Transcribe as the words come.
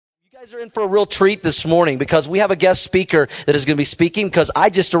You guys are in for a real treat this morning because we have a guest speaker that is going to be speaking because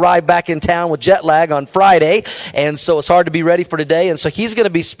I just arrived back in town with jet lag on Friday, and so it's hard to be ready for today, and so he's going to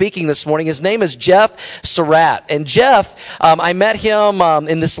be speaking this morning. His name is Jeff Surratt, and Jeff, I met him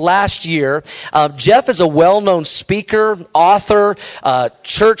in this last year. Jeff is a well-known speaker, author,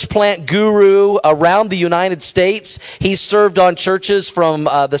 church plant guru around the United States. He's served on churches from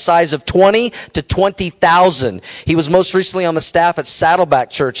the size of 20 to 20,000. He was most recently on the staff at Saddleback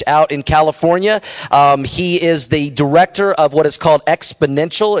Church out in California. He is the director of what is called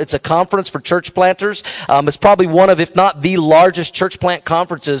Exponential. It's a conference for church planters. It's probably one of, if not the largest church plant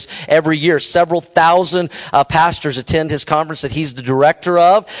conferences every year. Several thousand pastors attend his conference that he's the director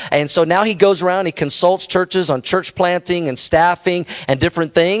of. And so now he goes around, he consults churches on church planting and staffing and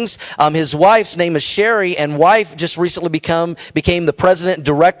different things. His wife's name is Sherry, and wife just recently became the president and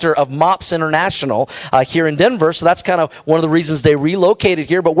director of MOPS International here in Denver. So that's kind of one of the reasons they relocated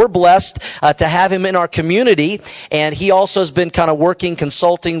here. But we're blessed to have him in our community, and he also has been kind of working,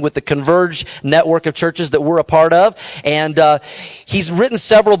 consulting with the Converge network of churches that we're a part of, and he's written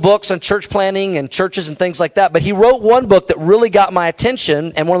several books on church planting and churches and things like that, but he wrote one book that really got my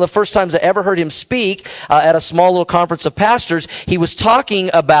attention, and one of the first times I ever heard him speak at a small little conference of pastors, he was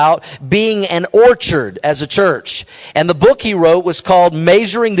talking about being an orchard as a church, and the book he wrote was called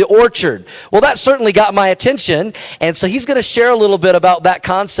Measuring the Orchard. Well, that certainly got my attention, and so he's going to share a little bit about that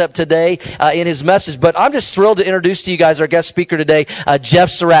concept today in his message. But I'm just thrilled to introduce to you guys our guest speaker today,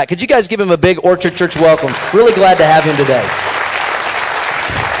 Jeff Surratt. Could you guys give him a big Orchard Church welcome? Really glad to have him today.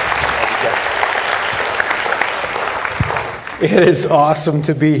 It is awesome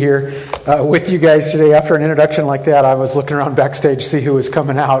to be here with you guys today. After an introduction like that, I was looking around backstage to see who was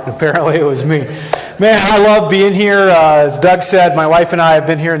coming out, and apparently it was me. Man, I love being here. As Doug said, my wife and I have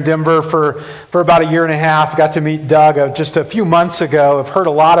been here in Denver for about a year and a half. Got to meet Doug just a few months ago. I've heard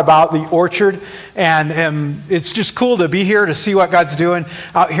a lot about the Orchard, and it's just cool to be here to see what God's doing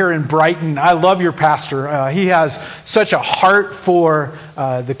out here in Brighton. I love your pastor. He has such a heart for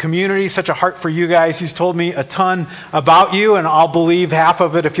the community, such a heart for you guys. He's told me a ton about you, and I'll believe half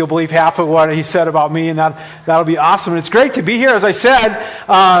of it if you'll believe half of what he said about me, and that'll be awesome. And it's great to be here. As I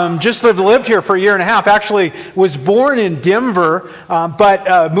said, just lived here for a year and a half. Actually was born in Denver,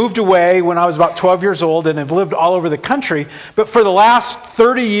 but moved away when I was about 12 years old, and have lived all over the country. But for the last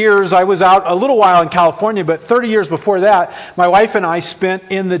 30 years, I was out a little while in California, but 30 years before that, my wife and I spent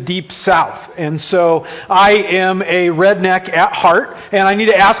in the Deep South. And so I am a redneck at heart, and I need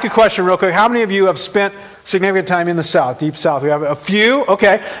to ask a question real quick. How many of you have spent significant time in the South, Deep South? We have a few.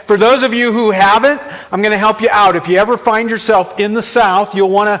 Okay. For those of you who haven't, I'm going to help you out. If you ever find yourself in the South, you'll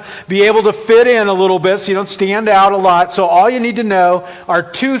want to be able to fit in a little bit so you don't stand out a lot. So all you need to know are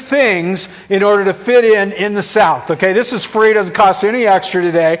two things in order to fit in the South. Okay. This is free. Doesn't cost any extra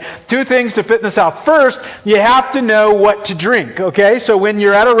today. Two things to fit in the South. First, you have to know what to drink. Okay. So when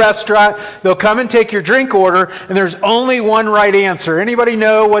you're at a restaurant, they'll come and take your drink order, and there's only one right answer. Anybody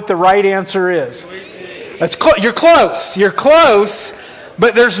know what the right answer is? You're close. You're close,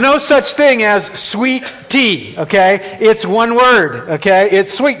 but there's no such thing as sweet tea, okay? It's one word, okay?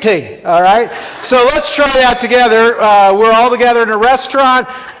 It's sweet tea, all right? So let's try that together. We're all together in a restaurant,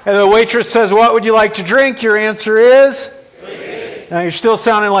 and the waitress says, "What would you like to drink?" Your answer is? Sweet tea. Now, you're still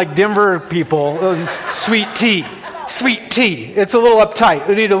sounding like Denver people. Sweet tea. Sweet tea. It's a little uptight.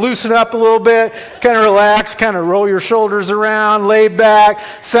 You need to loosen up a little bit, kind of relax, kind of roll your shoulders around, lay back,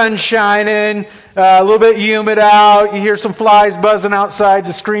 sun shining, a little bit humid out. You hear some flies buzzing outside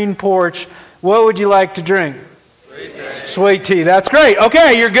the screen porch. What would you like to drink? Sweet tea. Sweet tea. That's great.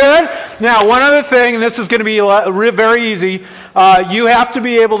 Okay, you're good. Now, one other thing, and this is going to be very easy. You have to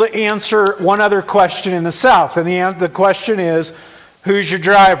be able to answer one other question in the South, and the question is, who's your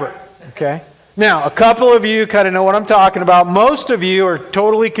driver? Okay. Now, a couple of you kind of know what I'm talking about. Most of you are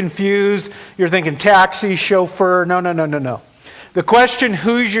totally confused. You're thinking taxi, chauffeur. No. The question,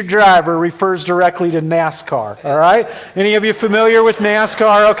 who's your driver, refers directly to NASCAR, all right? Any of you familiar with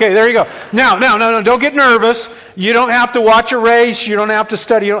NASCAR? Okay, there you go. Now, don't get nervous. You don't have to watch a race. You don't have to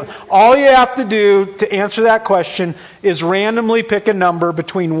study. All you have to do to answer that question is randomly pick a number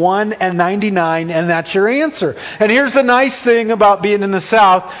between 1 and 99, and that's your answer. And here's the nice thing about being in the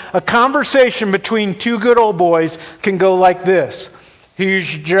South. A conversation between two good old boys can go like this.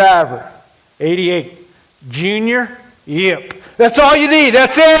 Who's your driver? 88. Junior? Yep. That's all you need.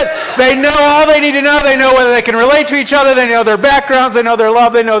 That's it. They know all they need to know. They know whether they can relate to each other. They know their backgrounds. They know their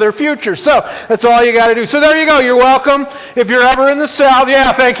love. They know their future. So that's all you got to do. So there you go. You're welcome. If you're ever in the South,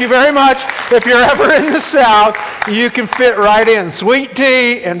 thank you very much. If you're ever in the South, you can fit right in. Sweet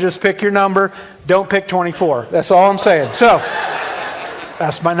tea, and just pick your number. Don't pick 24. That's all I'm saying. So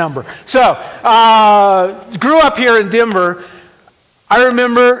That's my number. So, grew up here in Denver. I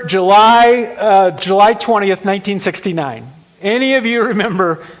remember July 20th, 1969. Any of you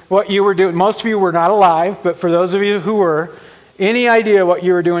remember what you were doing? Most of you were not alive, but for those of you who were, any idea what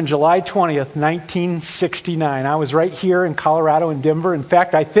you were doing July 20th, 1969? I was right here in Colorado in Denver. In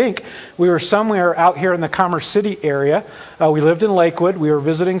fact, I think we were somewhere out here in the Commerce City area. We lived in Lakewood. We were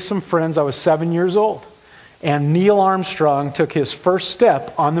visiting some friends. I was 7 years old. And Neil Armstrong took his first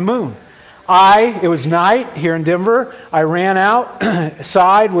step on the moon. It was night here in Denver. I ran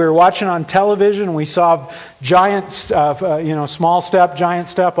outside. We were watching on television. We saw giant, small step, giant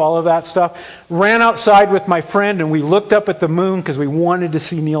step, all of that stuff. Ran outside with my friend and we looked up at the moon because we wanted to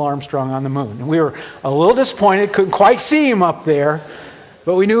see Neil Armstrong on the moon. And we were a little disappointed, couldn't quite see him up there,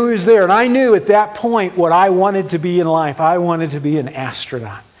 but we knew he was there. And I knew at that point what I wanted to be in life. I wanted to be an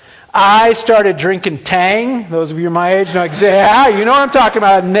astronaut. I started drinking Tang. Those of you my age know exactly. You know what I'm talking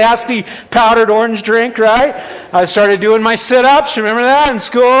about. A nasty powdered orange drink, right? I started doing my sit-ups. Remember that in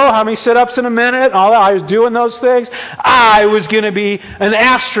school? How many sit-ups in a minute? All that. I was doing those things. I was going to be an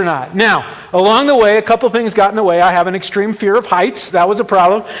astronaut. Now, along the way, a couple things got in the way. I have an extreme fear of heights. That was a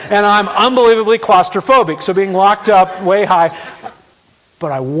problem. And I'm unbelievably claustrophobic. So being locked up way high.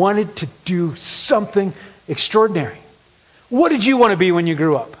 But I wanted to do something extraordinary. What did you want to be when you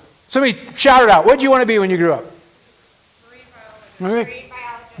grew up? Somebody shout it out. What did you want to be when you grew up?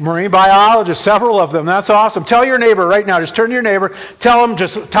 Marine biologist. Several of them. That's awesome. Tell your neighbor right now. Just turn to your neighbor. Tell them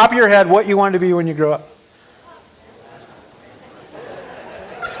just top of your head what you wanted to be when you grew up.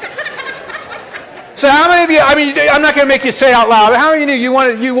 So how many of you, I'm not going to make you say it out loud, but how many of you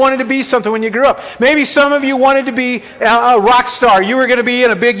wanted to be something when you grew up? Maybe some of you wanted to be a rock star. You were going to be in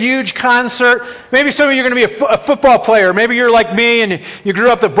a big, huge concert. Maybe some of you are going to be a football player. Maybe you're like me and you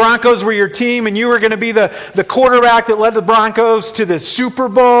grew up, the Broncos were your team, and you were going to be the quarterback that led the Broncos to the Super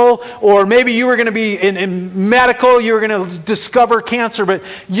Bowl. Or maybe you were going to be in medical. You were going to discover cancer. But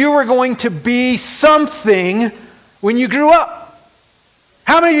you were going to be something when you grew up.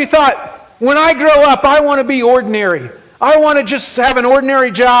 How many of you thought, when I grow up, I want to be ordinary. I want to just have an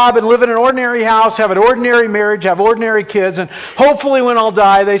ordinary job and live in an ordinary house, have an ordinary marriage, have ordinary kids, and hopefully when I'll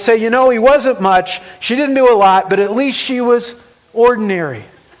die, they say, you know, he wasn't much, she didn't do a lot, but at least she was ordinary.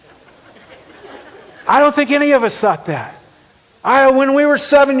 I don't think any of us thought that. When we were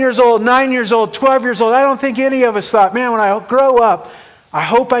 7 years old, 9 years old, 12 years old, I don't think any of us thought, man, when I grow up, I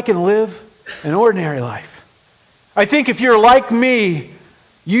hope I can live an ordinary life. I think if you're like me,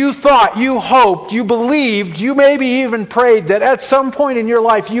 you thought, you hoped, you believed, you maybe even prayed that at some point in your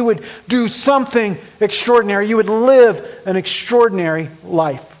life you would do something extraordinary. You would live an extraordinary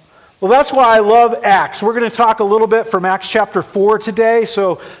life. Well, that's why I love Acts. We're going to talk a little bit from Acts chapter 4 today.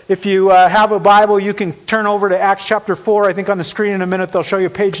 So if you have a Bible, you can turn over to Acts chapter 4. I think on the screen in a minute they'll show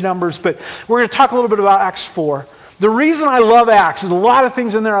you page numbers. But we're going to talk a little bit about Acts 4. The reason I love Acts, there's a lot of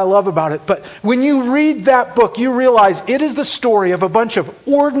things in there I love about it, but when you read that book, you realize it is the story of a bunch of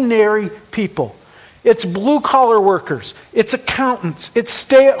ordinary people. It's blue-collar workers, it's accountants, it's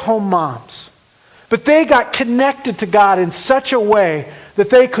stay-at-home moms. But they got connected to God in such a way that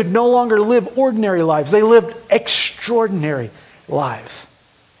they could no longer live ordinary lives. They lived extraordinary lives.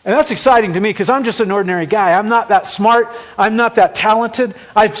 And that's exciting to me because I'm just an ordinary guy. I'm not that smart, I'm not that talented,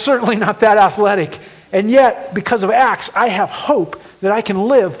 I'm certainly not that athletic. And yet, because of Acts, I have hope that I can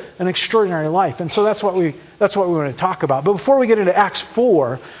live an extraordinary life. And so that's what we want to talk about. But before we get into Acts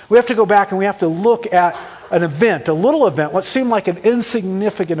 4, we have to go back and we have to look at an event, a little event, what seemed like an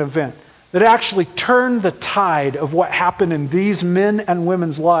insignificant event, that actually turned the tide of what happened in these men and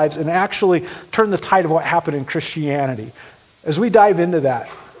women's lives and actually turned the tide of what happened in Christianity. As we dive into that,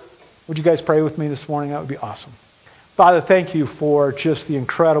 would you guys pray with me this morning? That would be awesome. Father, thank you for just the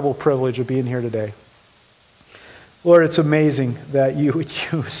incredible privilege of being here today. Lord, it's amazing that you would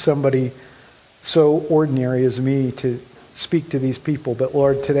use somebody so ordinary as me to speak to these people. But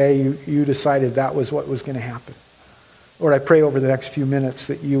Lord, today you decided that was what was going to happen. Lord, I pray over the next few minutes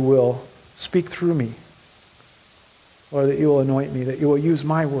that you will speak through me. Lord, that you will anoint me, that you will use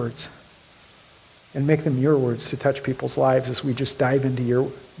my words and make them your words to touch people's lives as we just dive into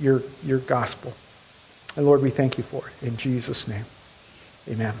your gospel. And Lord, we thank you for it. In Jesus' name,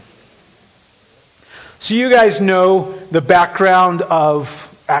 amen. So you guys know the background of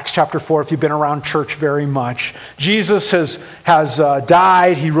Acts chapter 4 if you've been around church very much. Jesus has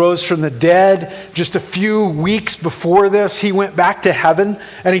died. He rose from the dead. Just a few weeks before this, he went back to heaven.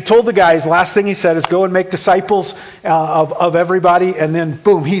 And he told the guys, last thing he said is go and make disciples of everybody. And then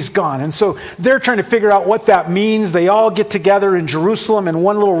boom, he's gone. And so they're trying to figure out what that means. They all get together in Jerusalem in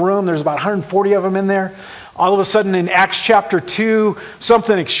one little room. There's about 140 of them in there. All of a sudden in Acts chapter 2,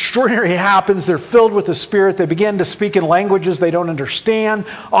 something extraordinary happens. They're filled with the Spirit. They begin to speak in languages they don't understand.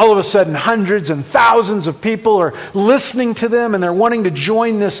 All of a sudden, hundreds and thousands of people are listening to them, and they're wanting to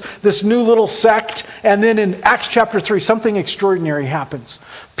join this new little sect. And then in Acts chapter 3, something extraordinary happens.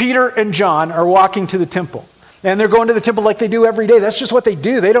 Peter and John are walking to the temple. And they're going to the temple like they do every day. That's just what they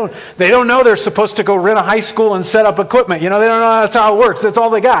do. They don't know they're supposed to go rent a high school and set up equipment. They don't know that's how it works. That's all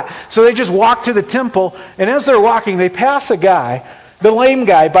they got. So they just walk to the temple, and as they're walking, they pass a guy, the lame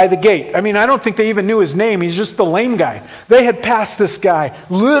guy, by the gate. I mean, I don't think they even knew his name. He's just the lame guy. They had passed this guy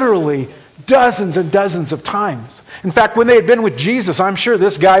literally dozens and dozens of times. In fact, when they had been with Jesus, I'm sure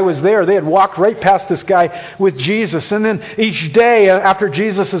this guy was there. They had walked right past this guy with Jesus. And then each day after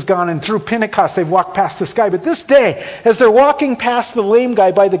Jesus is gone and through Pentecost, they've walked past this guy. But this day, as they're walking past the lame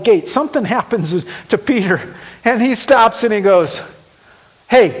guy by the gate, something happens to Peter. And he stops and he goes,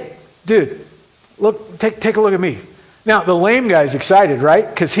 "Hey, dude, look, take a look at me." Now, the lame guy's excited, right?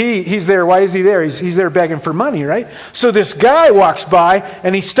 Because he's there. Why is he there? He's there begging for money, right? So this guy walks by,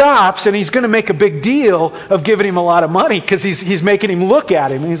 and he stops, and he's going to make a big deal of giving him a lot of money because he's making him look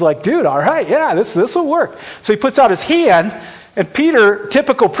at him. And he's like, "Dude, all right, yeah, this will work." So he puts out his hand, and Peter,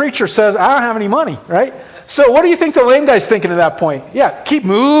 typical preacher, says, "I don't have any money," right? So what do you think the lame guy's thinking at that point? Yeah, keep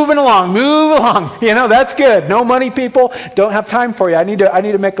moving along, move along. That's good. No money, people. Don't have time for you. I need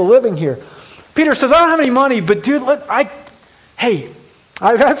to make a living here. Peter says, "I don't have any money, but dude, I've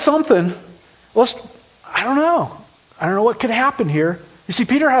got something. I don't know. I don't know what could happen here." You see,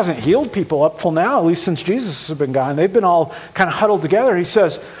 Peter hasn't healed people up till now, at least since Jesus has been gone. They've been all kind of huddled together. He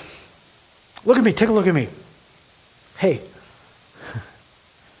says, "Look at me, take a look at me. Hey,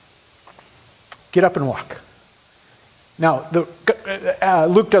 get up and walk." Now,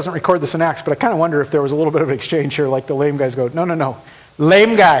 Luke doesn't record this in Acts, but I kind of wonder if there was a little bit of an exchange here, like the lame guys go, No.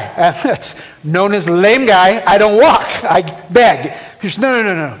 Lame guy. That's known as lame guy. I don't walk. I beg. He says,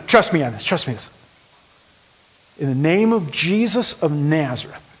 No. Trust me on this. Trust me on this. In the name of Jesus of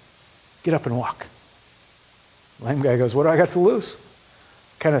Nazareth, get up and walk. Lame guy goes, "What do I got to lose?"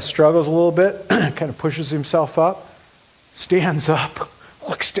 Kind of struggles a little bit, kind of pushes himself up, stands up,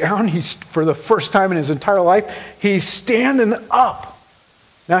 looks down. He's, for the first time in his entire life, he's standing up.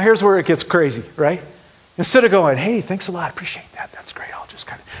 Now here's where it gets crazy, right? Instead of going, "Hey, thanks a lot, appreciate that, that's great, I'll just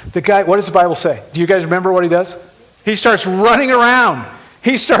kind of..." The guy, what does the Bible say? Do you guys remember what he does? He starts running around.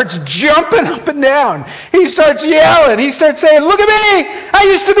 He starts jumping up and down. He starts yelling. He starts saying, "Look at me! I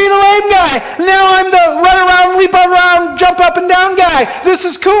used to be the lame guy. Now I'm the run around, leap around, jump up and down guy. This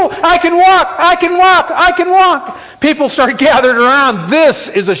is cool. I can walk. I can walk. I can walk." People start gathering around. This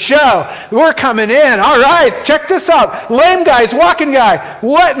is a show. We're coming in. All right, check this out. Lame guy's walking guy.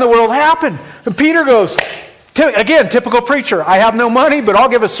 What in the world happened? And Peter goes, again, typical preacher. "I have no money, but I'll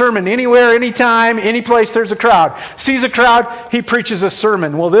give a sermon anywhere, anytime, any place there's a crowd." Sees a crowd, he preaches a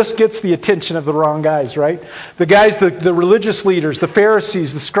sermon. Well, this gets the attention of the wrong guys, right? The guys, the religious leaders, the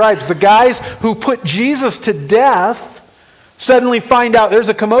Pharisees, the scribes, the guys who put Jesus to death, suddenly find out there's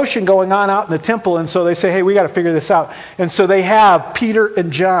a commotion going on out in the temple, and so they say, "Hey, we got to figure this out." And so they have Peter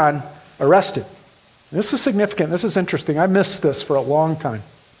and John arrested. This is significant. This is interesting. I missed this for a long time.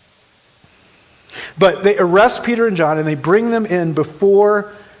 But they arrest Peter and John, and they bring them in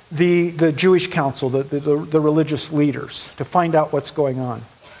before the Jewish council, the religious leaders, to find out what's going on.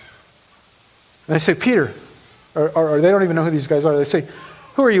 And they say, "Peter," or they don't even know who these guys are. They say,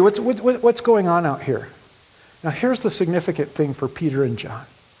 "Who are you? What's going on out here?" Now here's the significant thing for Peter and John.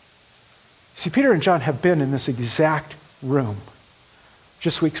 See, Peter and John have been in this exact room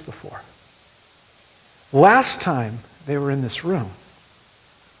just weeks before. Last time they were in this room,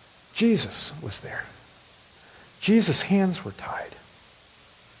 Jesus was there. Jesus' hands were tied.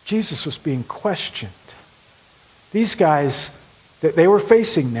 Jesus was being questioned. These guys that they were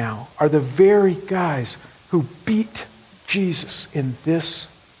facing now are the very guys who beat Jesus in this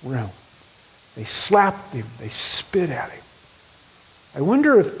room. They slapped him. They spit at him. I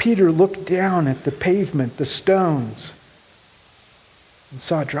wonder if Peter looked down at the pavement, the stones, and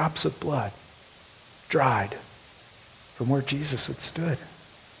saw drops of blood dried from where Jesus had stood.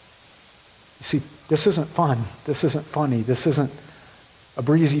 You see, this isn't fun. This isn't funny. This isn't a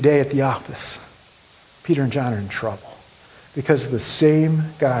breezy day at the office. Peter and John are in trouble because the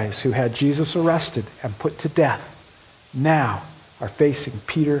same guys who had Jesus arrested and put to death now are facing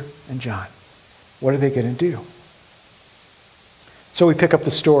Peter and John. What are they going to do? So we pick up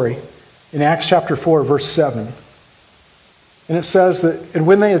the story in Acts chapter 4, verse 7. And it says that, "And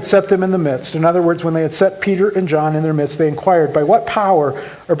when they had set them in the midst," in other words, when they had set Peter and John in their midst, they inquired, "By what power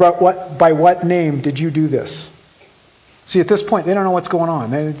or by what name did you do this?" See, at this point, they don't know what's going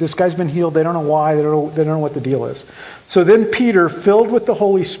on. This guy's been healed. They don't know why. They don't know what the deal is. So then Peter, filled with the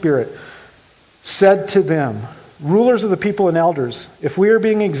Holy Spirit, said to them, rulers of the people and elders, if we are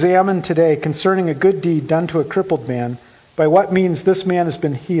being examined today concerning a good deed done to a crippled man, by what means this man has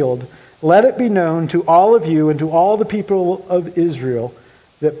been healed, let it be known to all of you and to all the people of Israel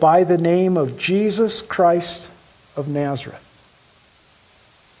that by the name of Jesus Christ of Nazareth,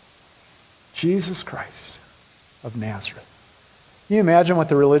 Jesus Christ of Nazareth. Can you imagine what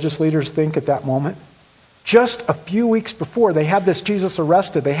the religious leaders think at that moment? Just a few weeks before, they had this Jesus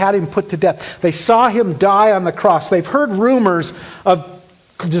arrested. They had him put to death. They saw him die on the cross. They've heard rumors of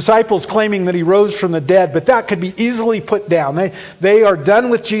disciples claiming that he rose from the dead, but that could be easily put down. They are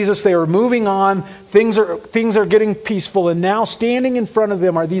done with Jesus. They are moving on. Things are getting peaceful. And now standing in front of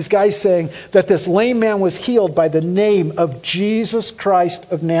them are these guys saying that this lame man was healed by the name of Jesus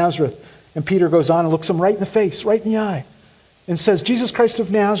Christ of Nazareth. And Peter goes on and looks him right in the face, right in the eye, and says, Jesus Christ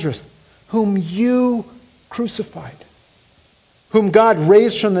of Nazareth, whom you crucified, whom God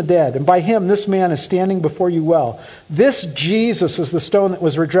raised from the dead, and by him this man is standing before you well. This Jesus is the stone that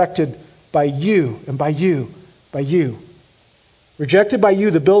was rejected by you, and by you, by you. Rejected by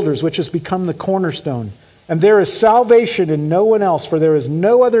you, the builders, which has become the cornerstone. And there is salvation in no one else, for there is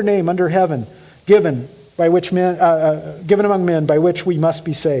no other name under heaven given among men by which we must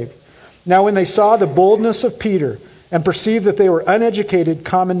be saved. Now when they saw the boldness of Peter and perceived that they were uneducated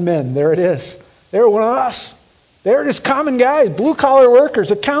common men, there it is. They were one of us. They were just common guys, blue-collar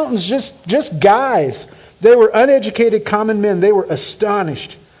workers, accountants, just guys. They were uneducated common men. They were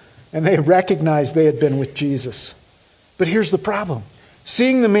astonished, and they recognized they had been with Jesus. But here's the problem.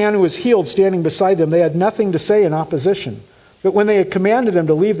 Seeing the man who was healed standing beside them, they had nothing to say in opposition. But when they had commanded him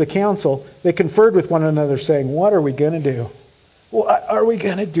to leave the council, they conferred with one another, saying, what are we going to do? What are we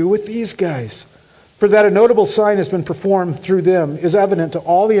going to do with these guys? For that a notable sign has been performed through them is evident to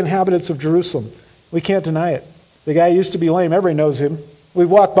all the inhabitants of Jerusalem. We can't deny it. The guy used to be lame. Everybody knows him. We've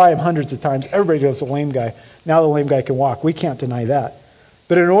walked by him hundreds of times. Everybody knows the lame guy. Now the lame guy can walk. We can't deny that.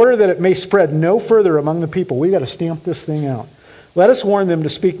 But in order that it may spread no further among the people, we've got to stamp this thing out. Let us warn them to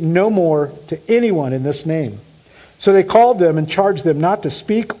speak no more to anyone in this name. So they called them and charged them not to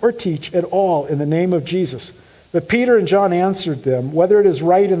speak or teach at all in the name of Jesus. But Peter and John answered them, whether it is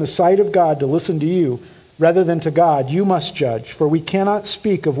right in the sight of God to listen to you rather than to God, you must judge. For we cannot but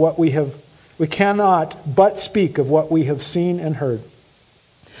speak of what we have seen and heard.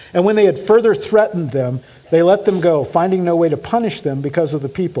 And when they had further threatened them, they let them go, finding no way to punish them because of the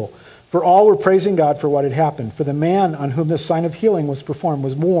people. For all were praising God for what had happened. For the man on whom this sign of healing was performed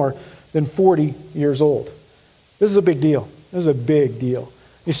was more than 40 years old. This is a big deal. This is a big deal.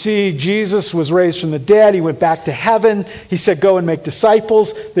 You see, Jesus was raised from the dead. He went back to heaven. He said, go and make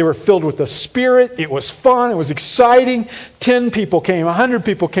disciples. They were filled with the Spirit. It was fun. It was exciting. 10 people came, 100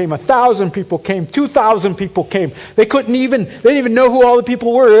 people came, 1,000 people came, 2,000 people came. They didn't even know who all the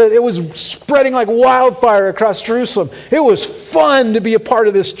people were. It was spreading like wildfire across Jerusalem. It was fun to be a part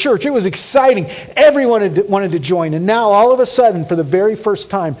of this church. It was exciting. Everyone wanted to join. And now, all of a sudden, for the very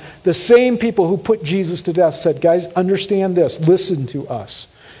first time, the same people who put Jesus to death said, guys, understand this. Listen to us.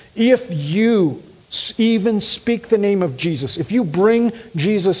 If you even speak the name of Jesus, if you bring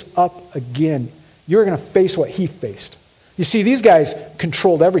Jesus up again, you're going to face what he faced. You see, these guys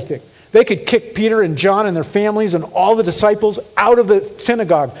controlled everything. They could kick Peter and John and their families and all the disciples out of the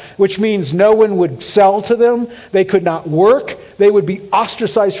synagogue, which means no one would sell to them. They could not work. They would be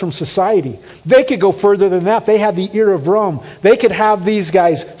ostracized from society. They could go further than that. They had the ear of Rome. They could have these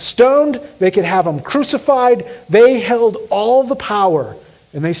guys stoned. They could have them crucified. They held all the power.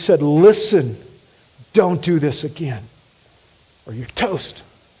 And they said, listen, don't do this again, or you're toast.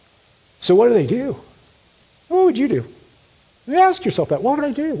 So what do? What would you do? You ask yourself that. What would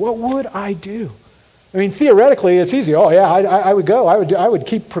I do? What would I do? I mean, theoretically, it's easy. Oh, yeah, I would go. I would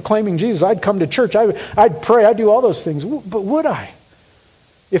keep proclaiming Jesus. I'd come to church. I'd pray. I'd do all those things. But would I?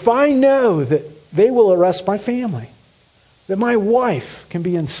 If I know that they will arrest my family, that my wife can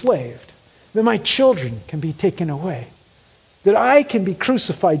be enslaved, that my children can be taken away, that I can be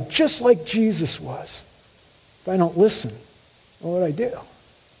crucified just like Jesus was, if I don't listen, what would I do?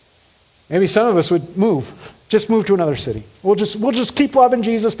 Maybe some of us would move. Just move to another city. We'll just keep loving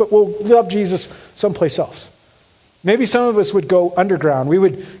Jesus, but we'll love Jesus someplace else. Maybe some of us would go underground. We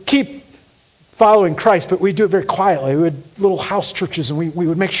would keep following Christ, but we'd do it very quietly. We would little house churches, and we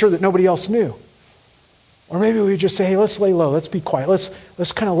would make sure that nobody else knew. Or maybe we would just say, hey, let's lay low. Let's be quiet.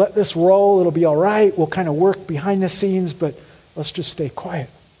 Let's kind of let this roll. It'll be all right. We'll kind of work behind the scenes, but let's just stay quiet.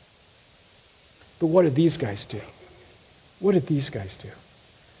 But what did these guys do? What did these guys do?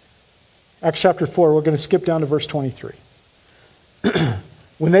 Acts chapter 4, we're going to skip down to verse 23.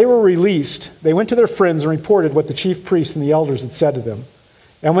 When they were released, they went to their friends and reported what the chief priests and the elders had said to them.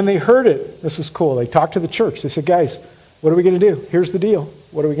 And when they heard it, this is cool, they talked to the church. They said, guys, what are we going to do? Here's the deal.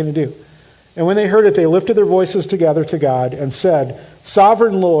 What are we going to do? And when they heard it, they lifted their voices together to God and said,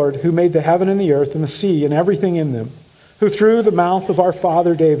 Sovereign Lord, who made the heaven and the earth and the sea and everything in them, who through the mouth of our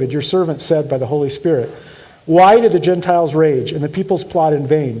father David, your servant, said by the Holy Spirit, why do the Gentiles rage and the peoples plot in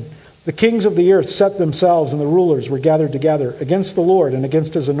vain? The kings of the earth set themselves, and the rulers were gathered together against the Lord and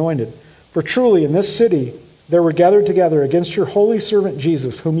against his anointed. For truly in this city there were gathered together against your holy servant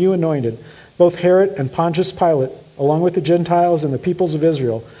Jesus, whom you anointed, both Herod and Pontius Pilate, along with the Gentiles and the peoples of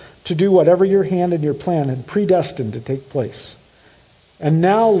Israel, to do whatever your hand and your plan had predestined to take place. And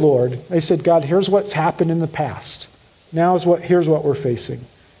now, Lord, they said, God, here's what's happened in the past. Here's what we're facing.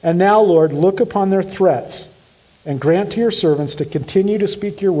 And now, Lord, look upon their threats and grant to your servants to continue to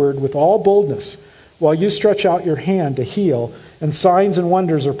speak your word with all boldness while you stretch out your hand to heal, and signs and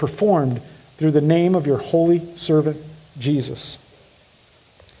wonders are performed through the name of your holy servant Jesus.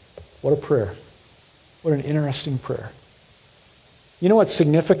 What a prayer. What an interesting prayer. You know what's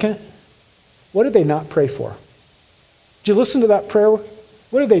significant? What did they not pray for? Did you listen to that prayer?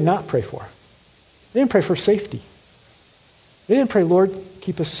 What did they not pray for? They didn't pray for safety. They didn't pray, Lord,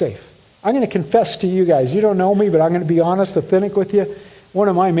 keep us safe. I'm going to confess to you guys, you don't know me, but I'm going to be honest, authentic with you. One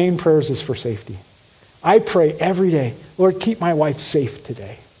of my main prayers is for safety. I pray every day, Lord, keep my wife safe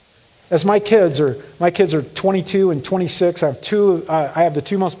today. As my kids are 22 and 26. I have the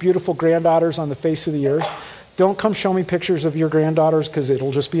two most beautiful granddaughters on the face of the earth. Don't come show me pictures of your granddaughters because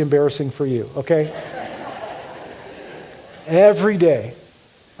it'll just be embarrassing for you, okay? Every day,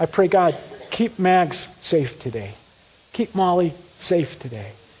 I pray, God, keep Mags safe today. Keep Molly safe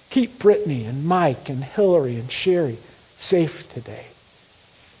today. Keep Brittany and Mike and Hillary and Sherry safe today.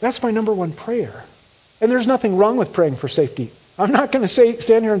 That's my number one prayer. And there's nothing wrong with praying for safety. I'm not going to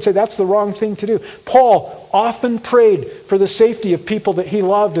stand here and say that's the wrong thing to do. Paul often prayed for the safety of people that he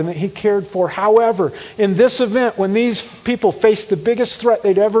loved and that he cared for. However, in this event, when these people faced the biggest threat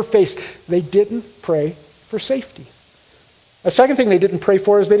they'd ever faced, they didn't pray for safety. A second thing they didn't pray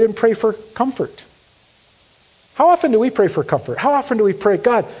for is they didn't pray for comfort. How often do we pray for comfort? How often do we pray,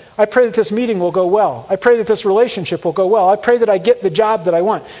 God, I pray that this meeting will go well. I pray that this relationship will go well. I pray that I get the job that I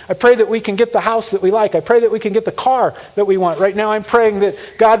want. I pray that we can get the house that we like. I pray that we can get the car that we want. Right now I'm praying that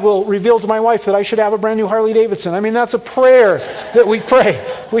God will reveal to my wife that I should have a brand new Harley Davidson. I mean, that's a prayer that we pray.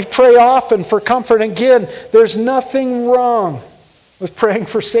 We pray often for comfort. And again, there's nothing wrong with praying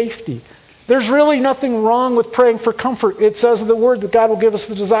for safety. There's really nothing wrong with praying for comfort. It says in the Word that God will give us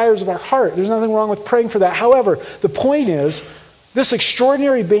the desires of our heart. There's nothing wrong with praying for that. However, the point is, this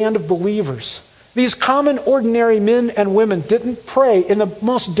extraordinary band of believers, these common, ordinary men and women didn't pray in the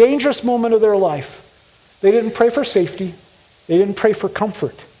most dangerous moment of their life. They didn't pray for safety. They didn't pray for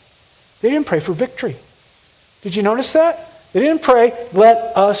comfort. They didn't pray for victory. Did you notice that? They didn't pray,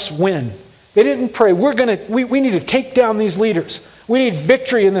 let us win. They didn't pray, we need to take down these leaders. We need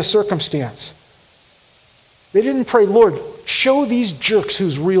victory in this circumstance. They didn't pray, Lord, show these jerks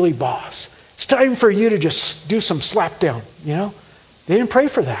who's really boss. It's time for you to just do some slap down, you know? They didn't pray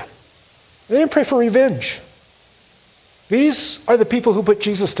for that. They didn't pray for revenge. These are the people who put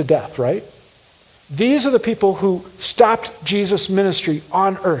Jesus to death, right? These are the people who stopped Jesus' ministry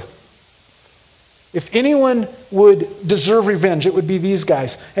on earth. If anyone would deserve revenge, it would be these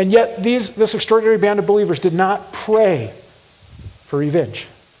guys. And yet this extraordinary band of believers did not pray for revenge.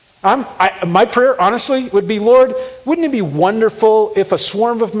 My prayer, honestly, would be, Lord, wouldn't it be wonderful if a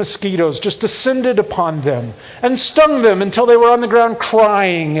swarm of mosquitoes just descended upon them and stung them until they were on the ground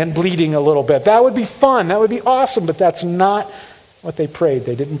crying and bleeding a little bit? That would be fun. That would be awesome. But that's not what they prayed.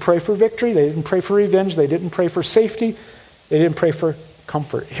 They didn't pray for victory. They didn't pray for revenge. They didn't pray for safety. They didn't pray for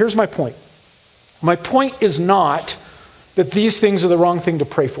comfort. Here's my point. My point is not that these things are the wrong thing to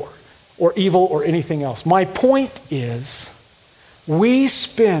pray for, or evil, or anything else. My point is, we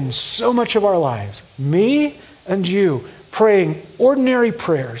spend so much of our lives, me and you, praying ordinary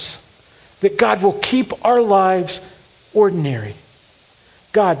prayers that God will keep our lives ordinary.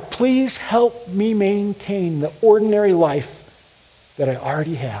 God, please help me maintain the ordinary life that I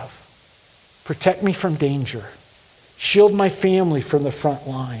already have. Protect me from danger. Shield my family from the front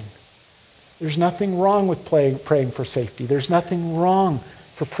line. There's nothing wrong with praying for safety. There's nothing wrong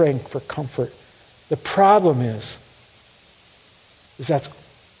for praying for comfort. The problem is that's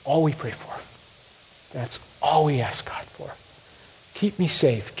all we pray for. That's all we ask God for. Keep me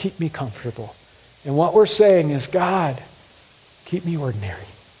safe. Keep me comfortable. And what we're saying is, God, keep me ordinary.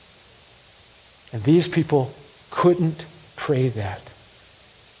 And these people couldn't pray that.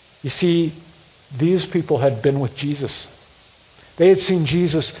 You see, these people had been with Jesus. They had seen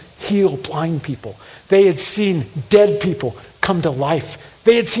Jesus heal blind people. They had seen dead people come to life.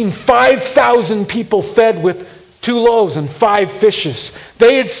 They had seen 5,000 people fed with 2 loaves and 5 fishes.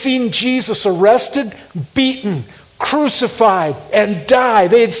 They had seen Jesus arrested, beaten, crucified, and die.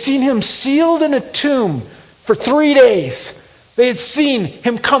 They had seen him sealed in a tomb for 3 days. They had seen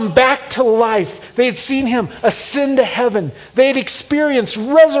him come back to life. They had seen him ascend to heaven. They had experienced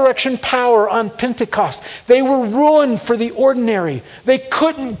resurrection power on Pentecost. They were ruined for the ordinary. They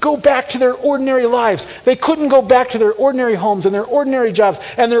couldn't go back to their ordinary lives. They couldn't go back to their ordinary homes and their ordinary jobs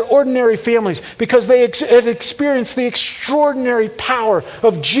and their ordinary families because they had experienced the extraordinary power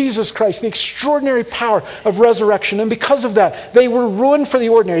of Jesus Christ, the extraordinary power of resurrection. And because of that, they were ruined for the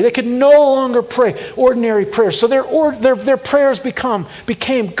ordinary. They could no longer pray ordinary prayers. So their prayers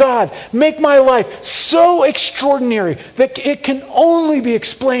became, God, make my life so extraordinary that it can only be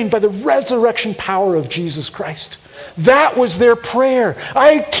explained by the resurrection power of Jesus Christ. That was their prayer.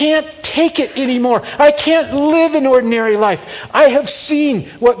 I can't take it anymore. I can't live an ordinary life. I have seen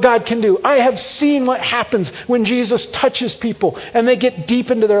what God can do. I have seen what happens when Jesus touches people and they get deep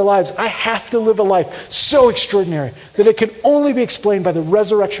into their lives. I have to live a life so extraordinary that it can only be explained by the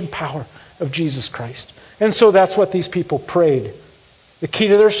resurrection power of Jesus Christ. And so that's what these people prayed. The key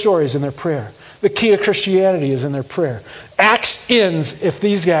to their story is in their prayer. The key to Christianity is in their prayer. Acts ends if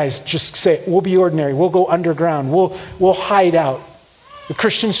these guys just say, we'll be ordinary, we'll go underground, we'll hide out. The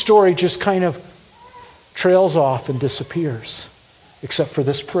Christian story just kind of trails off and disappears, except for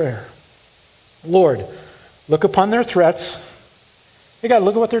this prayer. Lord, look upon their threats. Hey God,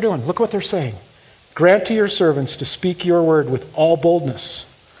 look at what they're doing. Look what they're saying. Grant to your servants to speak your word with all boldness,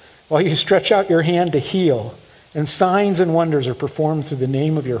 while you stretch out your hand to heal, and signs and wonders are performed through the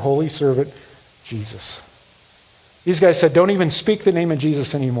name of your holy servant, Jesus. These guys said, don't even speak the name of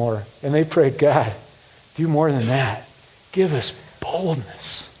Jesus anymore. And they prayed, God, do more than that. Give us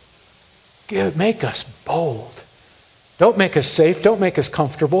boldness. Make us bold. Don't make us safe. Don't make us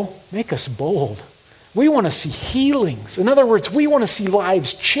comfortable. Make us bold. We want to see healings. In other words, we want to see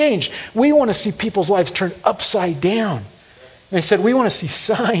lives change. We want to see people's lives turned upside down. And they said, we want to see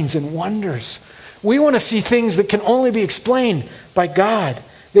signs and wonders. We want to see things that can only be explained by God.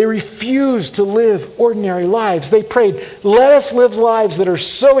 They refused to live ordinary lives. They prayed, let us live lives that are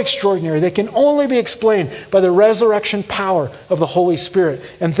so extraordinary they can only be explained by the resurrection power of the Holy Spirit.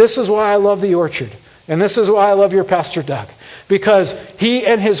 And this is why I love the Orchard. And this is why I love your Pastor Doug. Because he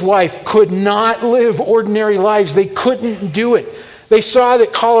and his wife could not live ordinary lives. They couldn't do it. They saw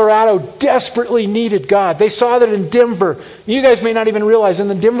that Colorado desperately needed God. They saw that in Denver. You guys may not even realize, in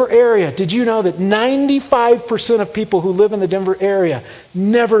the Denver area, did you know that 95% of people who live in the Denver area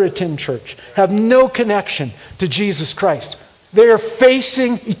never attend church, have no connection to Jesus Christ? They are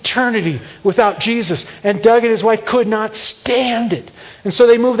facing eternity without Jesus. And Doug and his wife could not stand it. And so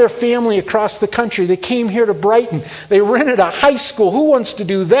they moved their family across the country. They came here to Brighton. They rented a high school. Who wants to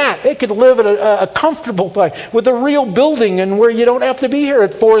do that? They could live at a comfortable place with a real building and where you don't have to be here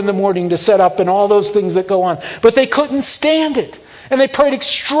at 4 a.m. to set up and all those things that go on. But they couldn't stand it. And they prayed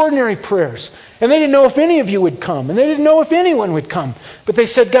extraordinary prayers. And they didn't know if any of you would come. And they didn't know if anyone would come. But they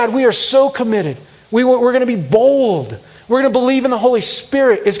said, God, we are so committed. We're going to be bold. We're going to believe in the Holy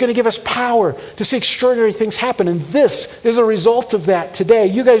Spirit is going to give us power to see extraordinary things happen. And this is a result of that today.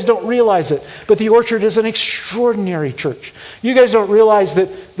 You guys don't realize it, but the Orchard is an extraordinary church. You guys don't realize that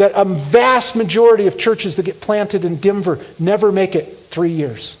a vast majority of churches that get planted in Denver never make it 3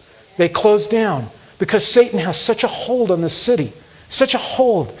 years. They close down because Satan has such a hold on this city, such a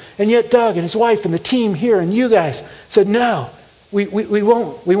hold. And yet Doug and his wife and the team here and you guys said, no. We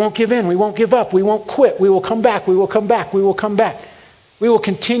won't give in. We won't give up. We won't quit. We will come back. We will come back. We will come back. We will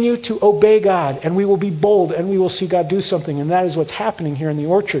continue to obey God, and we will be bold, and we will see God do something. And that is what's happening here in the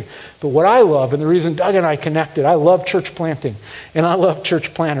Orchard. But what I love, and the reason Doug and I connected, I love church planting, and I love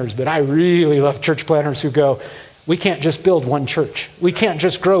church planners, but I really love church planners who go, we can't just build one church. We can't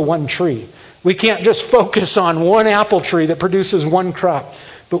just grow one tree. We can't just focus on one apple tree that produces one crop.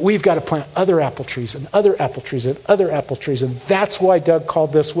 But we've got to plant other apple trees and other apple trees and other apple trees. And that's why Doug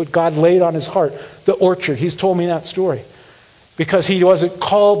called this, what God laid on his heart, the Orchard. He's told me that story. Because he wasn't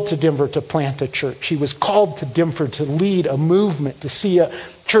called to Denver to plant a church. He was called to Denver to lead a movement, to see a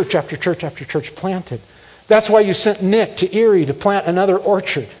church after church after church planted. That's why you sent Nick to Erie to plant another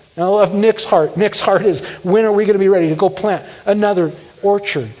orchard. And I love Nick's heart. Nick's heart is, when are we going to be ready to go plant another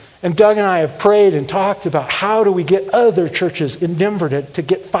orchard? And Doug and I have prayed and talked about how do we get other churches in Denver to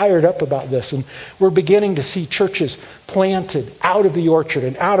get fired up about this. And we're beginning to see churches planted out of the Orchard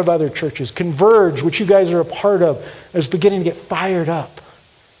and out of other churches. Converge, which you guys are a part of, is beginning to get fired up.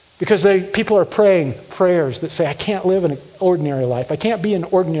 Because people are praying prayers that say, I can't live an ordinary life. I can't be an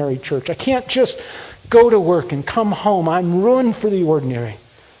ordinary church. I can't just go to work and come home. I'm ruined for the ordinary.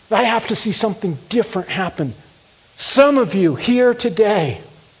 I have to see something different happen. Some of you here today,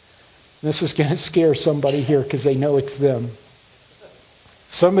 this is going to scare somebody here because they know it's them.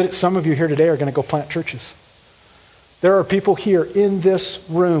 Some of you here today are going to go plant churches. There are people here in this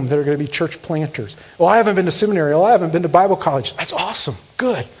room that are going to be church planters. Well, I haven't been to seminary. Well, I haven't been to Bible college. That's awesome.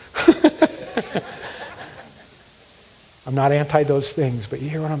 Good. I'm not anti those things, but you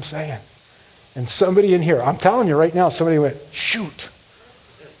hear what I'm saying. And somebody in here, I'm telling you right now, somebody went, shoot.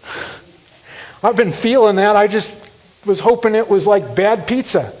 I've been feeling that. I just was hoping it was like bad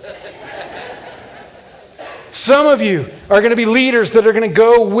pizza. Some of you are going to be leaders that are going to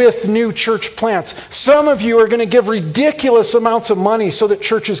go with new church plants. Some of you are going to give ridiculous amounts of money so that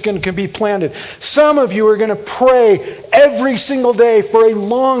churches can be planted. Some of you are going to pray every single day for a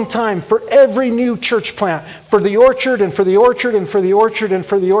long time for every new church plant, for the orchard and for the orchard and for the orchard and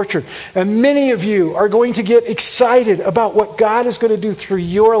for the orchard. And many of you are going to get excited about what God is going to do through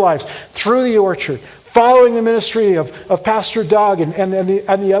your lives, through the orchard, following the ministry of Pastor Doug and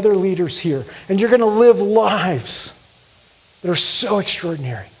the other leaders here. And you're going to live lives that are so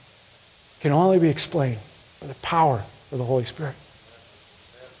extraordinary. Can only be explained by the power of the Holy Spirit.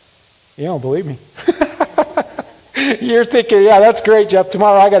 You don't believe me. You're thinking, yeah, that's great, Jeff.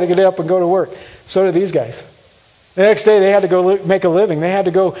 Tomorrow I got to get up and go to work. So do these guys. The next day they had to go make a living. They had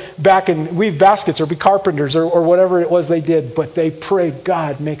to go back and weave baskets or be carpenters or whatever it was they did. But they prayed,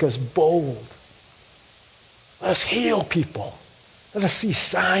 God, make us bold. Let us heal people. Let us see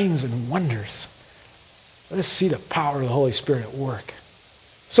signs and wonders. Let us see the power of the Holy Spirit at work.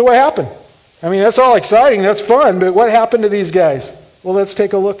 So what happened? I mean, that's all exciting. That's fun. But what happened to these guys? Well, let's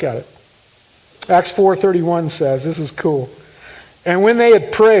take a look at it. Acts 4:31 says, this is cool. And when they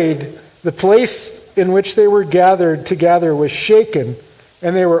had prayed, the place in which they were gathered together was shaken,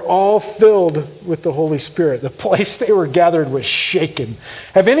 and they were all filled with the Holy Spirit. The place they were gathered was shaken.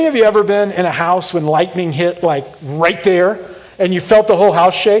 Have any of you ever been in a house when lightning hit like right there and you felt the whole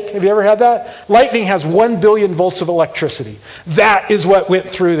house shake? Have you ever had that? Lightning has 1 billion volts of electricity. That is what went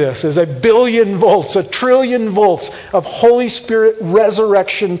through this, is 1 billion volts, 1 trillion volts of Holy Spirit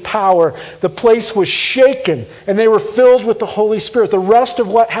resurrection power. The place was shaken and they were filled with the Holy Spirit. The rest of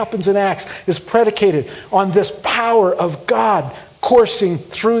what happens in Acts is predicated on this power of God coursing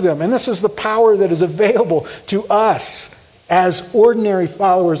through them. And this is the power that is available to us as ordinary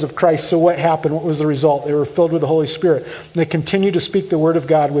followers of Christ. So what happened? What was the result? They were filled with the Holy Spirit. And they continued to speak the word of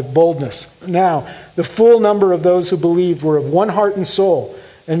God with boldness. Now, the full number of those who believed were of one heart and soul.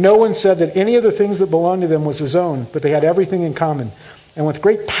 And no one said that any of the things that belonged to them was his own, but they had everything in common. And with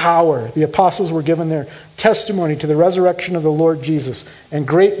great power, the apostles were given their testimony to the resurrection of the Lord Jesus. And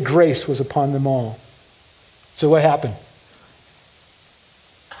great grace was upon them all. So what happened?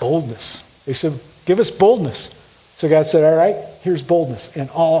 Boldness. They said, give us boldness. So God said, all right, here's boldness. And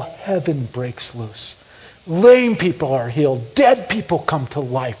all heaven breaks loose. Lame people are healed. Dead people come to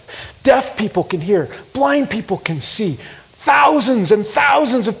life. Deaf people can hear. Blind people can see. Thousands and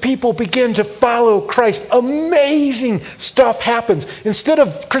thousands of people begin to follow Christ. Amazing stuff happens. Instead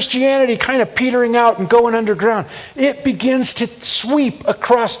of Christianity kind of petering out and going underground, it begins to sweep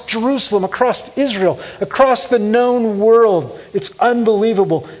across Jerusalem, across Israel, across the known world. It's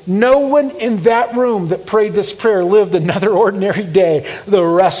unbelievable. No one in that room that prayed this prayer lived another ordinary day the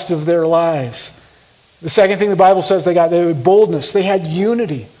rest of their lives. The second thing the Bible says they had boldness. They had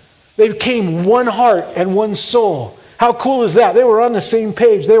unity. They became one heart and one soul. How cool is that? They were on the same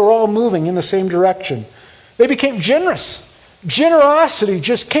page. They were all moving in the same direction. They became generous. Generosity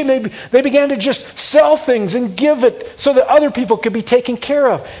just came. They began to just sell things and give it so that other people could be taken care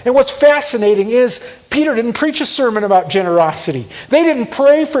of. And what's fascinating is Peter didn't preach a sermon about generosity. They didn't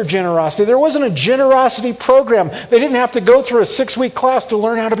pray for generosity. There wasn't a generosity program. They didn't have to go through a 6-week class to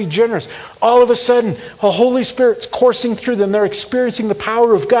learn how to be generous. All of a sudden, the Holy Spirit's coursing through them. They're experiencing the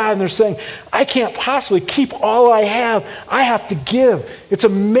power of God, and they're saying, I can't possibly keep all I have. I have to give. It's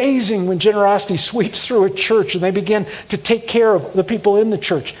amazing when generosity sweeps through a church and they begin to take care of the people in the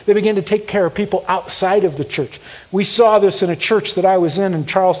church. They begin to take care of people outside of the church. We saw this in a church that I was in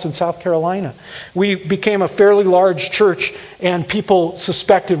Charleston, South Carolina. We became a fairly large church, and people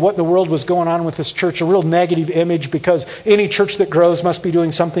suspected what in the world was going on with this church, a real negative image, because any church that grows must be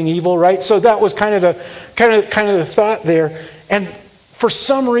doing something evil, right? So that was kind of the thought there. And for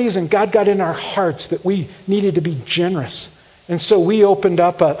some reason, God got in our hearts that we needed to be generous. And so we opened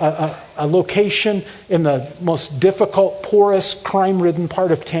up a location in the most difficult, poorest, crime-ridden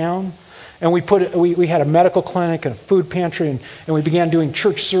part of town. And we had a medical clinic and a food pantry, and we began doing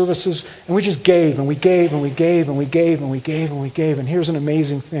church services, and we just gave, and we gave, and we gave, and we gave, and we gave, and we gave. And here's an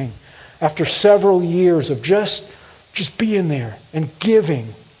amazing thing. After several years of just being there and giving,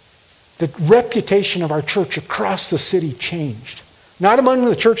 the reputation of our church across the city changed. Not among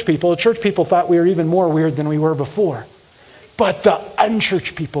the church people. The church people thought we were even more weird than we were before. But the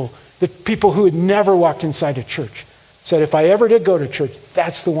unchurched people, the people who had never walked inside a church, said, if I ever did go to church,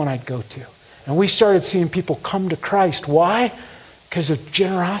 that's the one I'd go to. And we started seeing people come to Christ. Why? Because of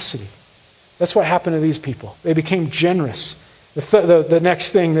generosity. That's what happened to these people. They became generous. The next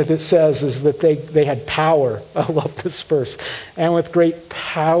thing that it says is that they had power. I love this verse. And with great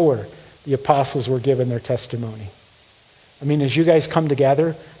power, the apostles were given their testimony. I mean, as you guys come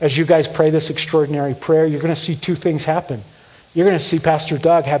together, as you guys pray this extraordinary prayer, you're going to see two things happen. You're going to see Pastor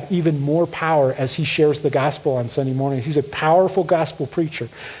Doug have even more power as he shares the gospel on Sunday mornings. He's a powerful gospel preacher.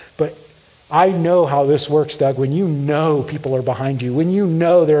 But I know how this works, Doug, when you know people are behind you, when you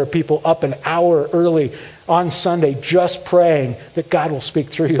know there are people up an hour early on Sunday just praying that God will speak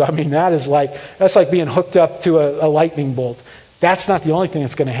through you. I mean, that's like being hooked up to a lightning bolt. That's not the only thing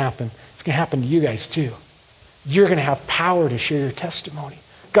that's going to happen. It's going to happen to you guys too. You're going to have power to share your testimony.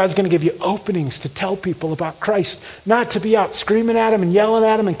 God's going to give you openings to tell people about Christ, not to be out screaming at them and yelling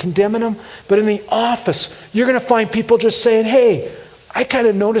at them and condemning them, but in the office, you're going to find people just saying, hey, I kind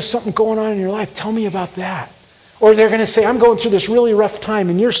of noticed something going on in your life. Tell me about that. Or they're going to say, I'm going through this really rough time,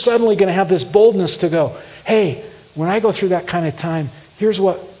 and you're suddenly going to have this boldness to go, hey, when I go through that kind of time, here's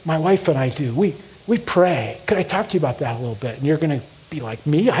what my wife and I do. We pray. Could I talk to you about that a little bit? And you're going to be like,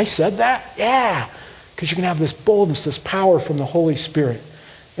 me? I said that? Yeah. Because you're going to have this boldness, this power from the Holy Spirit.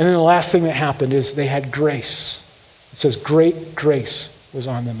 And then the last thing that happened is they had grace. It says great grace was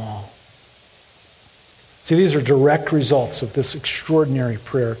on them all. See, these are direct results of this extraordinary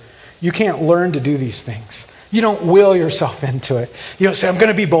prayer. You can't learn to do these things. You don't will yourself into it. You don't say, I'm going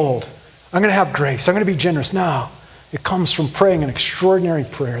to be bold. I'm going to have grace. I'm going to be generous. No. It comes from praying an extraordinary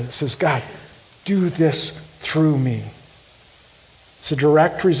prayer that says, God, do this through me. It's a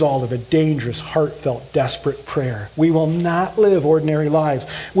direct result of a dangerous, heartfelt, desperate prayer. We will not live ordinary lives.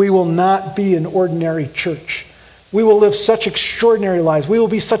 We will not be an ordinary church. We will live such extraordinary lives. We will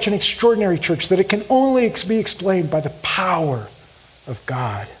be such an extraordinary church that it can only be explained by the power of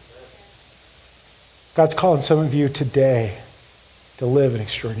God. God's calling some of you today to live an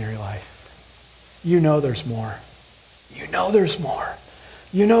extraordinary life. You know there's more. You know there's more.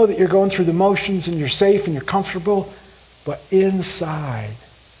 You know that you're going through the motions and you're safe and you're comfortable. But inside,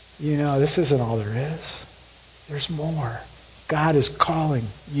 you know, this isn't all there is. There's more. God is calling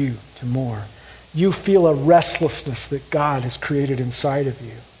you to more. You feel a restlessness that God has created inside of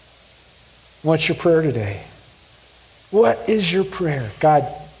you. What's your prayer today? What is your prayer?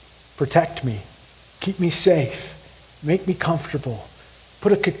 God, protect me. Keep me safe. Make me comfortable.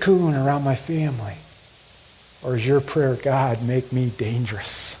 Put a cocoon around my family. Or is your prayer, God, make me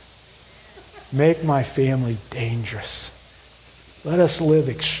dangerous? Make my family dangerous. Let us live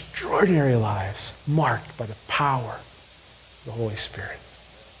extraordinary lives marked by the power of the Holy Spirit.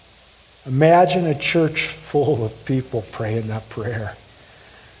 Imagine a church full of people praying that prayer.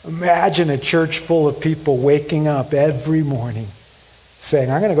 Imagine a church full of people waking up every morning saying,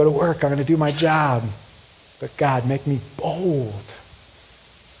 I'm going to go to work, I'm going to do my job, but God, make me bold.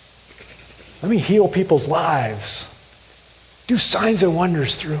 Let me heal people's lives. Do signs and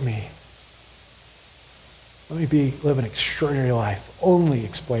wonders through me. Let me live an extraordinary life, only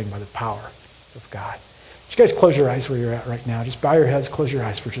explained by the power of God. Would you guys close your eyes where you're at right now? Just bow your heads, close your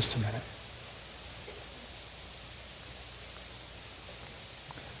eyes for just a minute.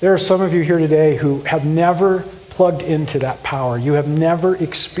 There are some of you here today who have never plugged into that power. You have never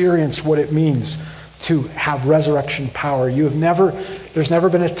experienced what it means to have resurrection power. There's never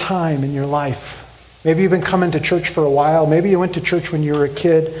been a time in your life. Maybe you've been coming to church for a while. Maybe you went to church when you were a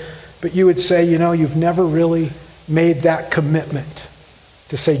kid. But you would say, you've never really made that commitment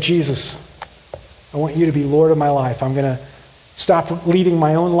to say, Jesus, I want you to be Lord of my life. I'm going to stop leading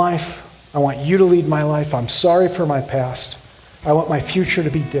my own life. I want you to lead my life. I'm sorry for my past. I want my future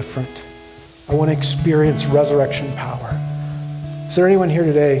to be different. I want to experience resurrection power. Is there anyone here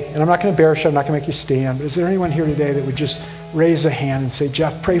today, and I'm not going to embarrass you, I'm not going to make you stand, but is there anyone here today that would just raise a hand and say,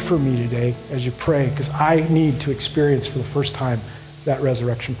 Jeff, pray for me today as you pray, because I need to experience for the first time that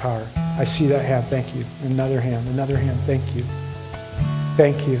resurrection power. I see that hand. Thank you. Another hand. Thank you.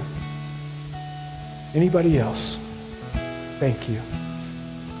 Thank you. Anybody else? Thank you.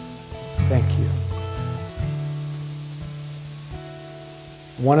 Thank you.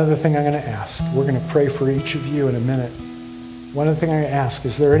 One other thing I'm going to ask. We're going to pray for each of you in a minute. One other thing I ask,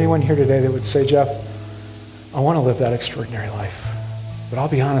 is there anyone here today that would say, Jeff, I want to live that extraordinary life, but I'll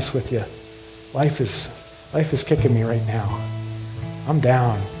be honest with you, life is kicking me right now. I'm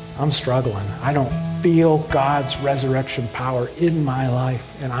down. I'm struggling. I don't feel God's resurrection power in my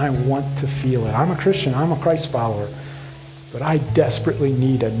life, and I want to feel it. I'm a Christian. I'm a Christ follower, but I desperately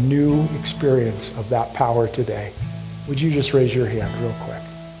need a new experience of that power today. Would you just raise your hand real quick?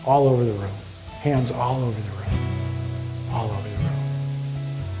 All over the room. Hands all over the room. All over the room.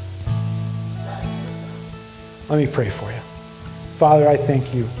 Let me pray for you. Father, I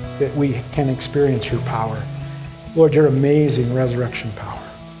thank you that we can experience your power. Lord, your amazing resurrection power.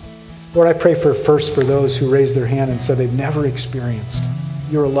 Lord, I pray for those who raised their hand and said they've never experienced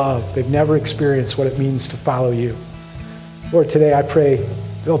your love. They've never experienced what it means to follow you. Lord, today I pray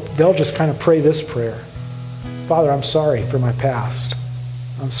they'll just kind of pray this prayer. Father, I'm sorry for my past.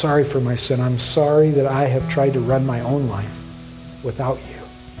 I'm sorry for my sin. I'm sorry that I have tried to run my own life without you.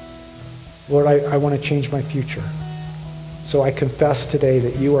 Lord, I want to change my future. So I confess today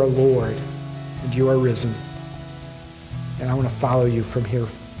that you are Lord and you are risen. And I want to follow you from here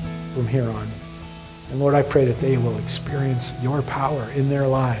on. And Lord, I pray that they will experience your power in their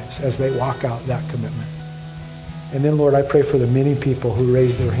lives as they walk out that commitment. And then, Lord, I pray for the many people who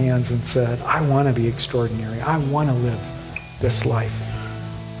raised their hands and said, I want to be extraordinary. I want to live this life.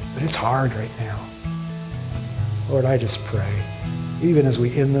 But it's hard right now. Lord, I just pray, even as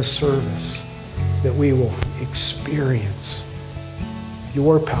we end this service, that we will experience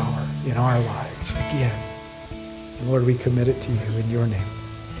your power in our lives again. And Lord, we commit it to you in your name.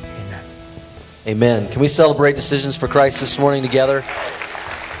 Amen. Amen. Can we celebrate Decisions for Christ this morning together?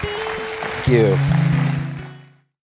 Thank you.